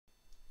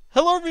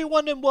Hello,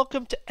 everyone, and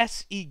welcome to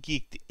SE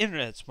Geek, the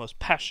internet's most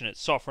passionate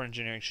software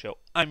engineering show.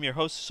 I'm your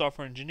host,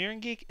 Software Engineering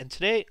Geek, and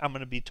today I'm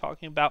going to be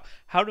talking about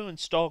how to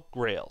install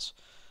Grails.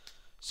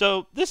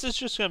 So, this is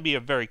just going to be a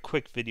very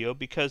quick video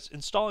because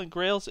installing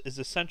Grails is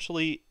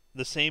essentially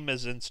the same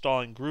as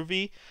installing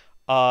Groovy.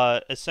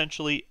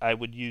 Essentially, I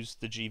would use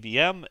the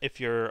GVM if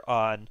you're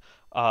on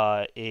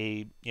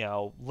a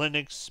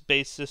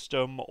Linux-based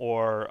system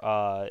or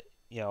a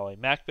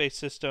Mac-based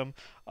system.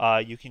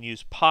 You can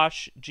use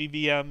Posh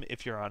GVM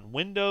if you're on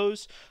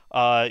Windows.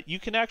 You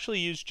can actually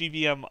use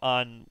GVM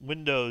on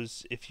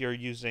Windows if you're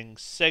using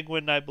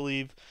Segwin, I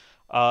believe.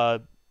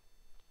 So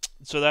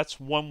that's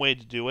one way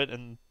to do it,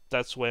 and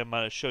that's the way I'm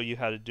going to show you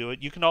how to do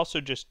it. You can also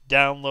just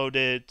download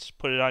it,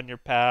 put it on your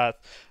path.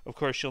 Of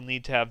course, you'll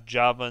need to have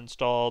Java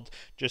installed,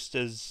 just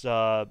as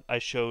I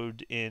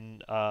showed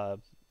in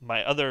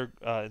my other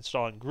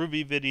installing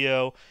Groovy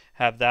video.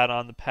 Have that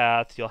on the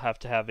path. You'll have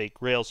to have a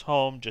Grails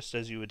home, just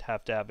as you would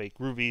have to have a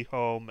Groovy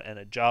home and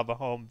a Java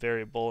home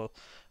variable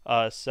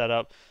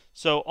setup.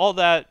 So all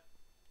that,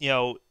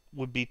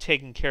 would be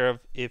taken care of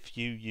if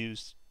you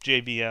use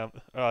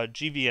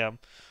GVM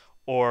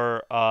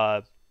or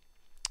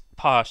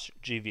Posh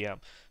GVM.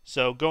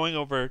 So going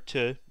over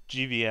to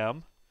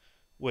GVM,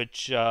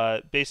 which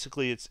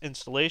basically its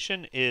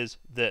installation is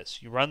this.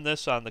 You run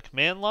this on the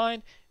command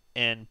line,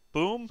 and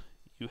boom,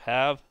 you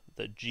have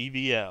the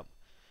GVM.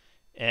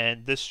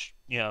 And this,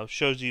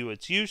 shows you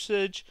its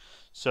usage.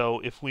 So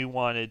if we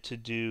wanted to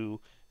do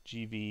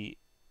GVM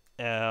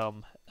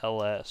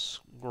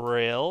ls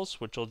Grails,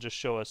 which will just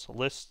show us a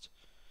list,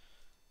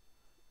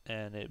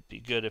 and it'd be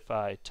good if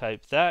I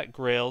type that,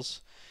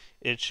 Grails.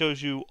 It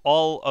shows you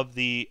all of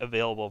the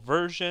available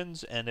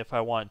versions, and if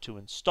I want to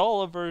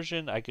install a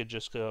version, I could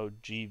just go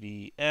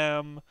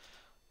GVM,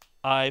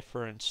 I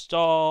for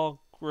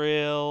install,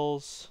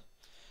 Grails,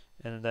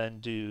 and then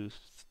do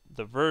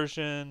the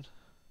version,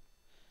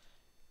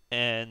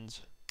 and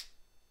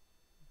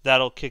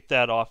that'll kick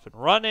that off and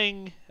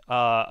running.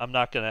 I'm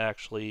not going to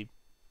actually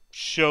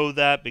show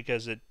that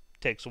because it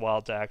takes a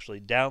while to actually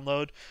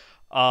download.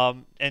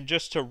 And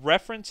just to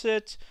reference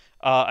it,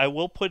 I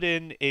will put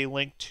in a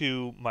link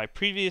to my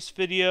previous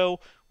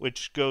video,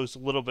 which goes a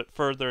little bit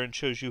further and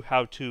shows you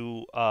how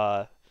to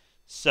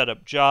set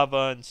up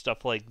Java and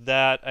stuff like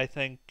that. I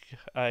think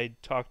I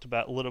talked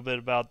about a little bit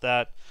about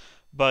that,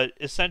 but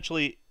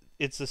essentially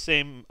it's the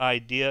same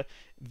idea.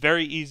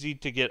 Very easy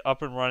to get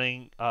up and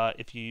running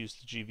if you use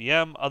the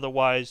GVM.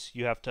 Otherwise,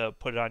 you have to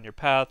put it on your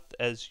path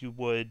as you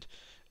would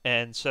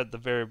and set the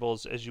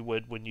variables as you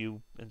would when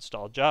you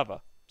install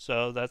Java.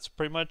 So that's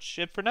pretty much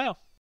it for now.